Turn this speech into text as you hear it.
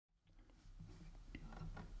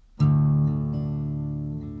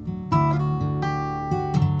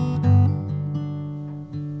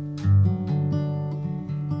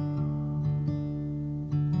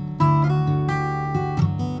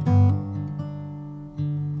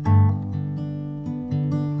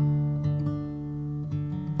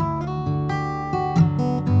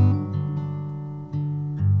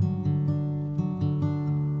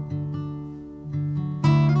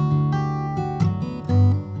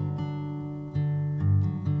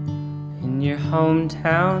your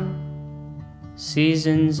hometown.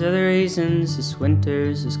 Seasons are the reasons this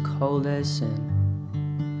winter's as cold as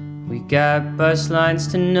sin. We got bus lines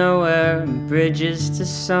to nowhere and bridges to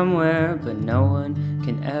somewhere, but no one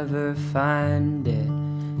can ever find it.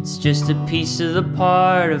 It's just a piece of the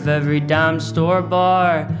part of every dime store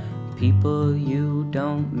bar, people you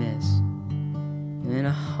don't miss. In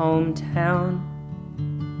a hometown,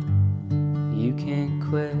 you can't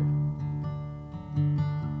quit.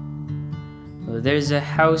 Oh, there's a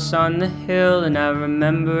house on the hill and I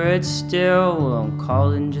remember it still. Well, I'm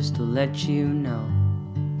calling just to let you know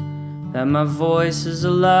that my voice is a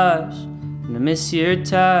lush and I miss your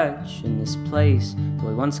touch in this place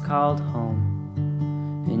we once called home.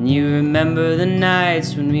 And you remember the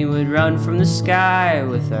nights when we would run from the sky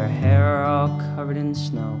with our hair all covered in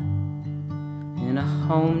snow. In a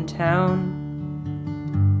hometown,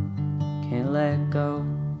 can't let go.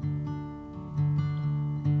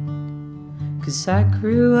 'Cause I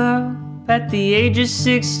grew up at the age of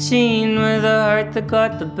 16 with a heart that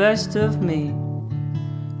got the best of me.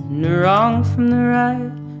 And the wrong from the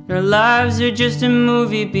right, our lives are just a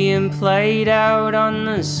movie being played out on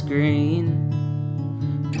the screen.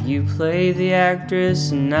 You play the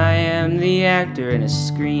actress and I am the actor in a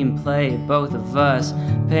screenplay both of us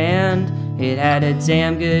panned. It had a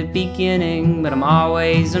damn good beginning, but I'm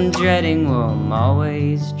always dreading, well, I'm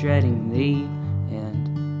always dreading the end.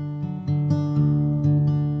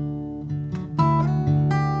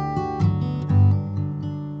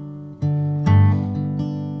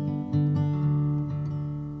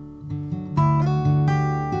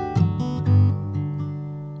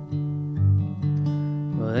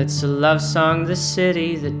 Well, it's a love song to the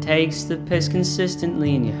city that takes the piss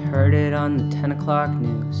consistently, and you heard it on the 10 o'clock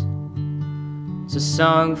news. It's a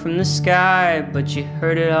song from the sky, but you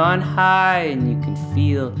heard it on high, and you can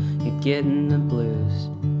feel you're getting the blues.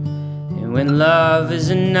 And when love is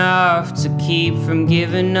enough to keep from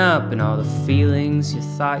giving up and all the feelings you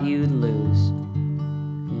thought you'd lose.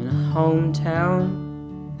 In a hometown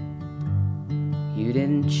you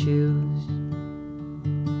didn't choose.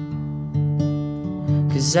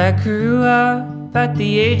 'Cause I grew up at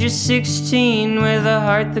the age of 16 with a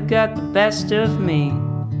heart that got the best of me.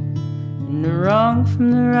 And the wrong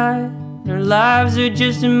from the right, our lives are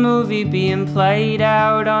just a movie being played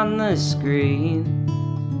out on the screen.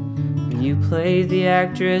 And you play the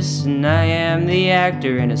actress and I am the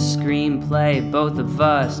actor in a screenplay both of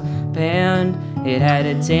us panned. It had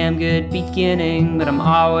a damn good beginning, but I'm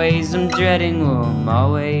always dreading, well, I'm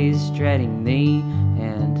always dreading the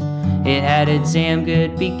end. It had a damn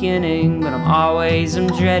good beginning, but I'm always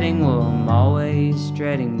dreading, well, I'm always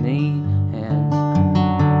dreading the end.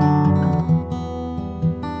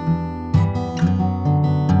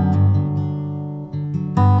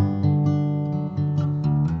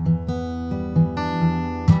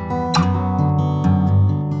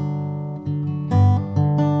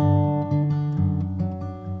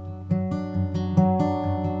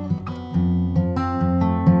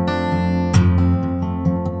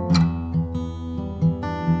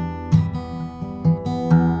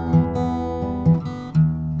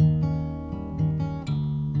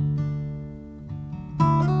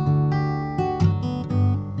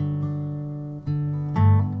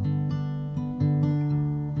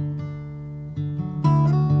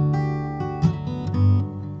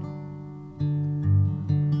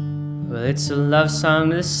 Well, it's a love song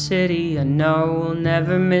to the city, I know will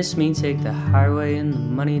never miss me. Take the highway and the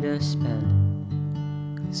money to spend.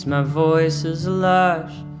 'Cause my voice is a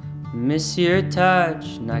lush, I miss your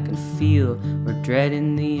touch, and I can feel we're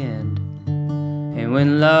dreading the end. And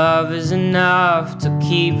when love is enough to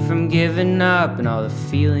keep from giving up and all the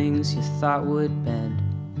feelings you thought would bend.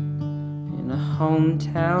 In a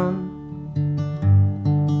hometown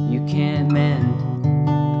you can't mend.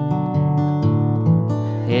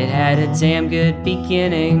 It had a damn good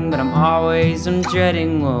beginning, but I'm always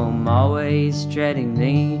dreading, well, I'm always dreading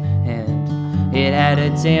the end. It had a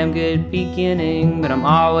damn good beginning, but I'm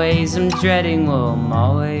always dreading, well, I'm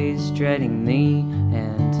always dreading the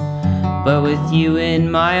end. But with you in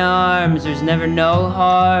my arms, there's never no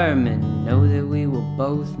harm, and know that we will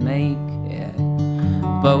both make it.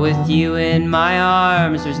 But with you in my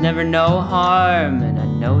arms, there's never no harm, and I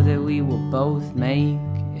know that we will both make